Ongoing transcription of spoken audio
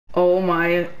Oh my.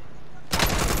 A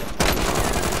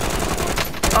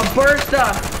Bertha!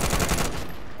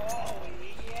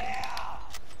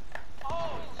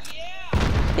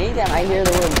 Anytime I hear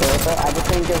the word Bertha, I just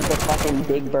think of the fucking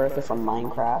Big Bertha from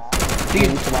Minecraft.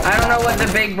 Dude, I don't know what the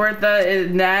Big Bertha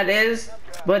is, that is,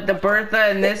 but the Bertha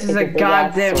and this is a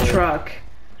goddamn truck.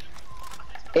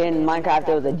 In Minecraft,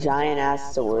 there was a giant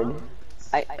ass sword.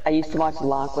 I used to watch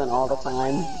Lachlan all the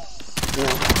time. You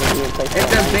know,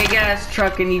 it's a big ass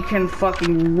truck and you can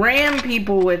fucking ram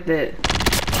people with it.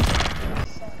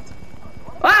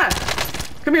 Ah!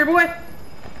 Come here, boy!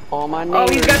 All my oh,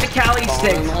 he's got the Cali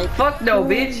sticks. Like fuck no,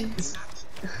 bitch.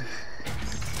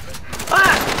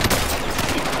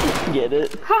 Ah! Get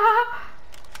it?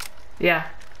 Yeah.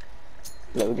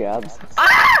 No jobs.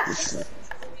 Ah!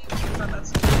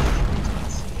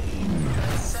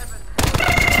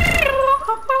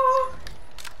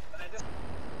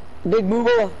 Big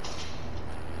booba.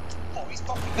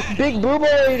 Big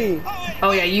booba lady. Oh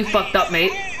yeah, you fucked up,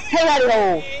 mate. Hey,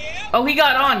 howdy-ho. Oh, he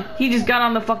got on. He just got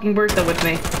on the fucking Bertha with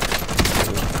me.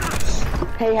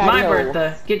 Hey, howdy-ho. My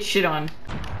Bertha. Get shit on.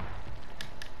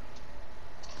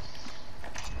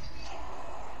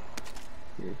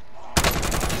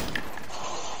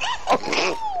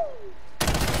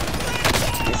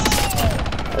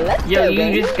 Yo,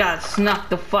 you just got snuck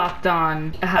the fucked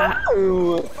on.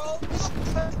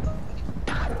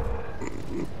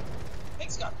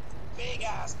 Pig's got big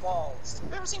ass balls.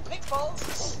 Have you ever seen pig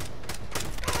balls?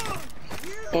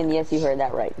 And yes, you heard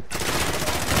that right.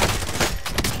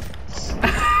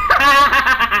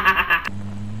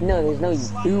 No, there's no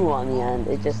U on the end.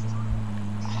 It just...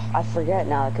 I forget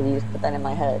now because you just put that in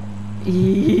my head.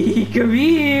 Come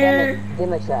here!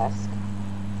 Dimitrescu.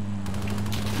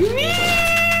 Come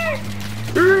here!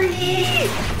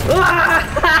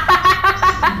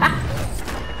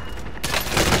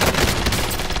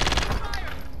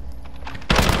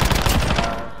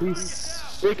 He's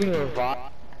speaking of oh,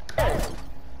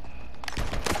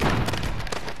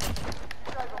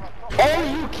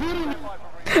 you kidding me?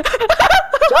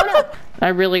 I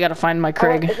really gotta find my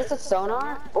Craig. Oh, is this a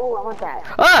sonar? Oh, I want that.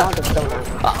 Ah! I want the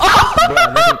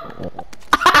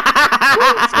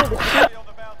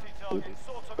sonar.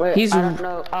 Wait, He's... I don't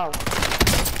know. Oh.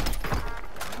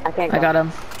 I can't go. I got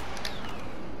him.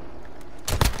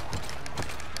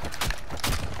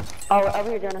 Oh, over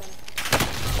here, Jonas.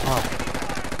 Oh.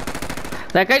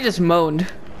 That guy just moaned.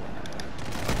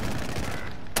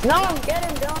 No, get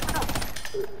him, Jonas.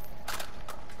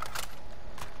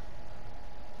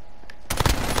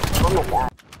 Oh my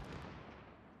god.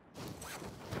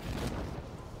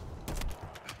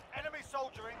 Enemy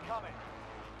soldier incoming.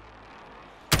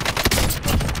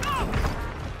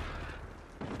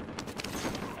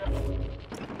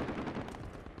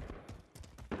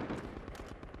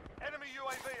 Enemy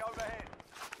UAV overhead.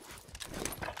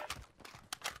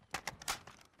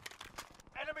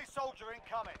 Enemy soldier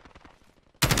incoming.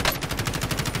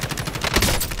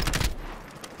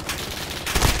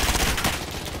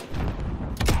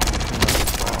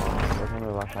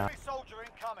 Enemy soldier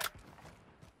incoming.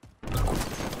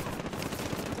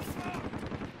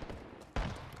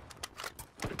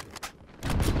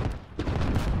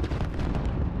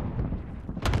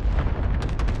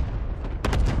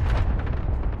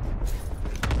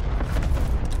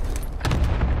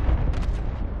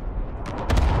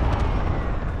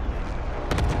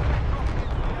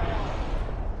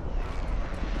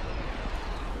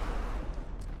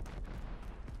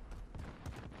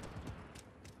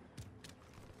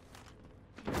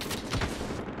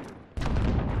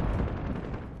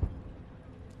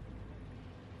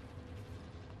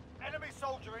 Enemy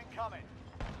soldier incoming.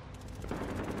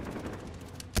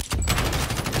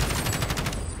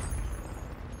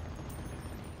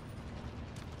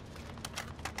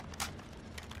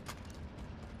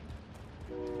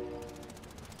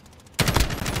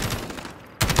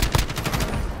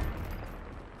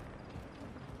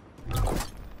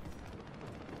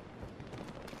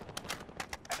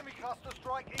 Enemy cluster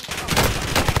strike incoming.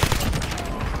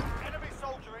 Enemy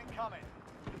soldier incoming.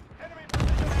 Enemy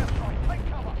precision airstrike. Take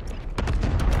cover.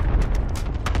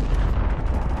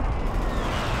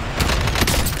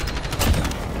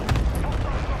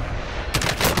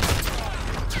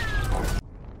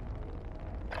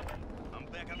 I'm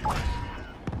back on track.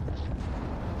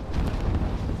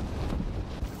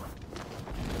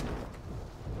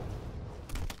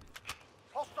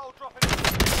 Hostile dropping.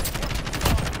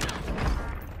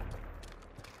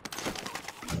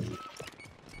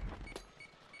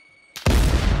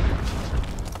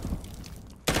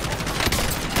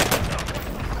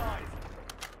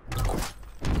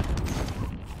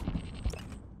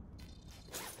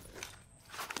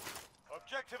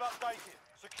 Objective updated.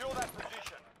 Secure that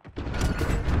position.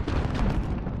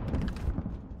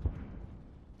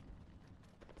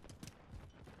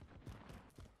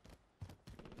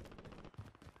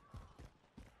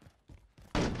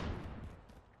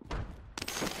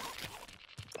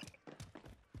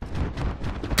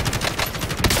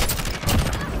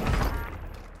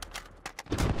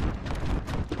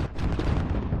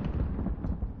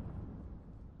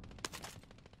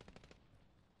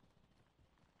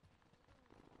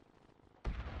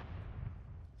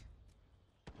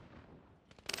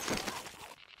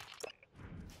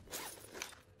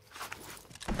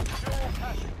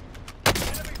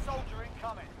 Enemy soldier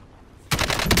incoming.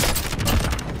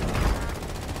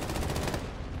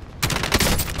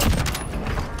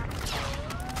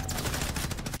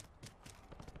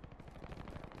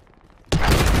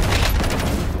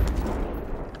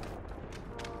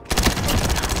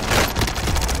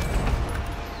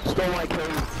 Stole my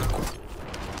code.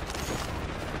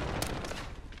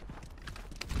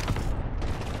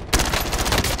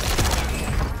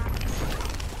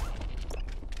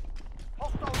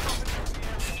 Hostile dropping into the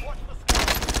area. Watch the sky.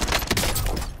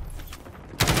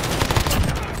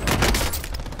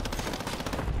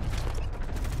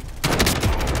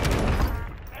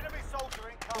 Enemy soldier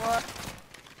incoming.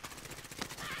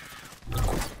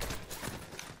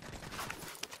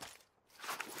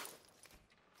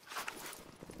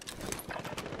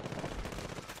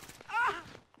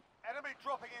 Enemy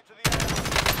dropping into the area.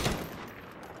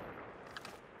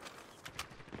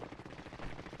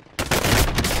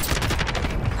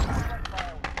 Stand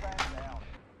down.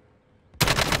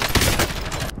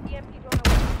 EMP drone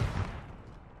away.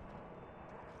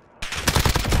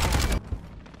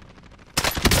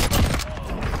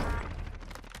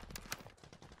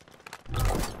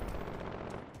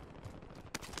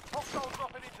 Hostile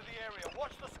dropping into the area.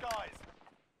 Watch the skies.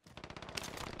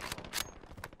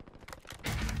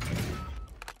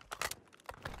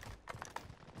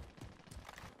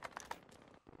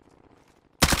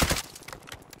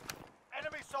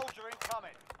 Enemy soldier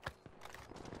incoming.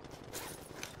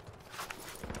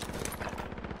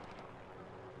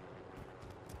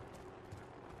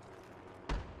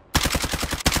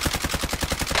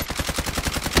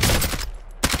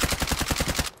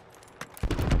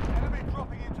 Enemy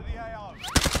dropping into the AO.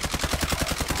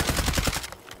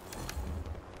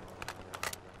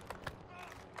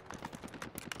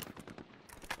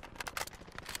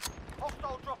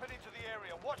 Hostile dropping into the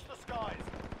area. Watch the skies.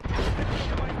 Enemy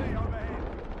UAV overhead.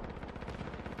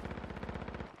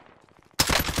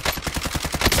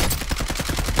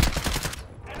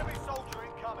 Enemy soldier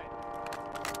incoming.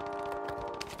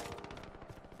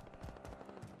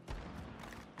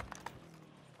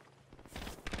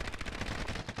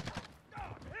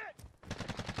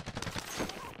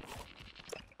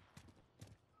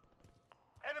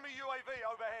 Enemy UAV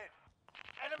overhead.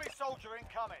 Enemy soldier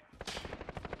incoming.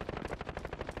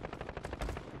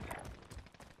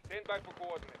 Stand by for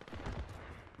coordinates.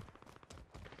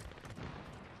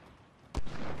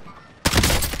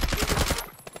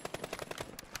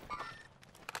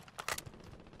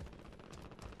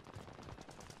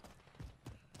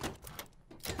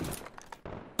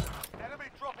 Enemy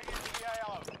dropping into the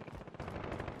AO.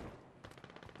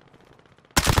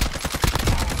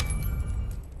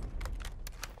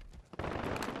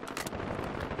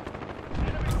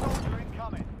 Enemy soldier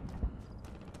incoming.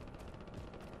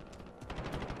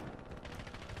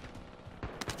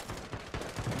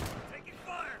 Taking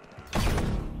fire.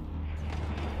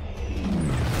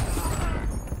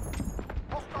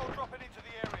 Hostile dropping into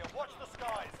the area. Watch the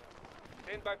skies.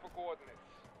 Stand by for coordinates.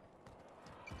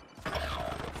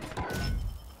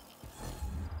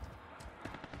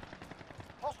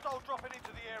 Hostile dropping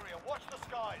into the area. Watch the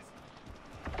skies.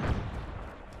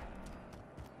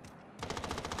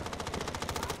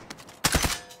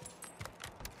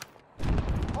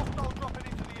 Hostile dropping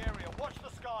into the area. Watch the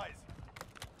skies.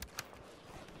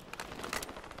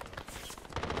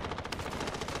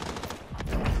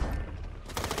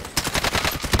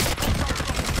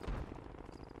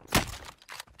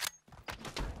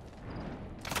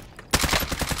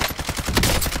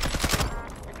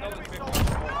 Enemy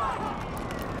soldier.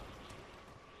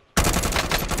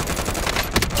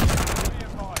 Be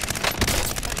advised.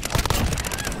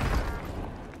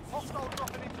 Hostile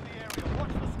dropping into the area.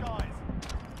 Watch the skies.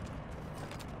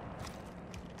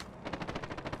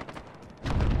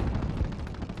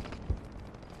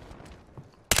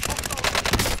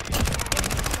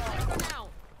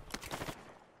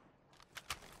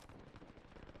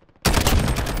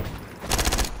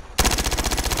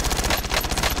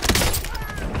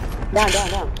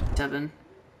 Down. 7.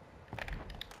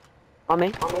 On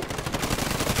me.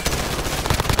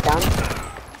 Down.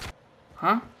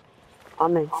 Huh?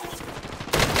 On me.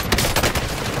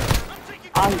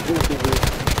 I'm easy.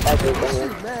 That's it,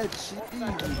 Mad shit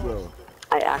easy, bro.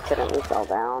 I accidentally fell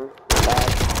down. My bad.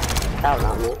 That was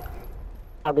on me.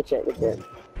 I'll get you, get you.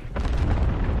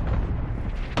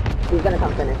 He's gonna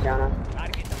come finish, Jonah.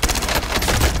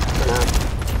 No.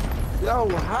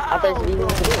 Yo, how? I thought he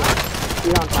was to do.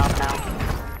 He's on top now.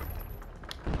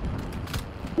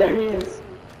 There he is.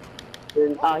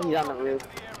 Oh, he's on the roof.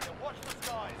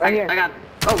 Right here. I got.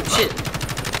 Oh shit!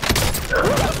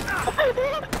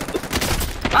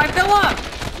 I fell off.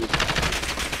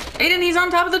 Aiden, he's on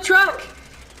top of the truck.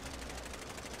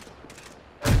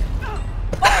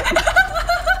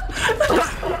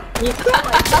 You fell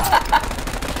like that.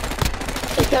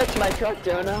 He touched my truck,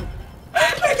 Jonah.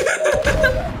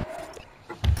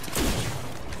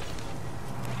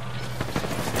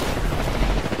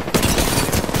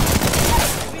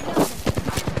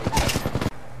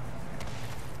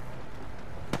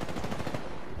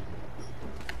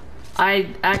 I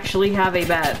actually have a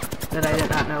bat that I did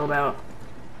not know about.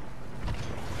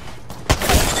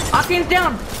 Octane's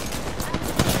down!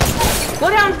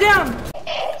 Bloodhound's down!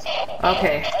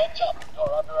 Okay. Hands up, you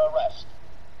are under arrest.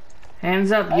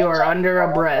 Hands up, you're under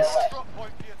arrest.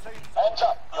 Hands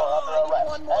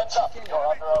up, you're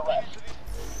under arrest.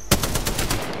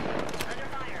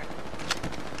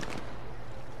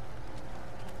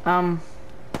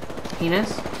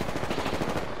 Penis?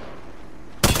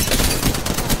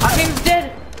 Octane's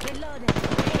dead!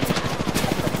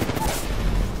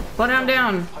 Bloodhound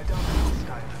down.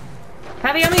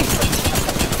 Heavy on me!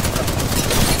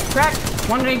 Crack!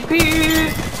 1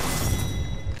 HP!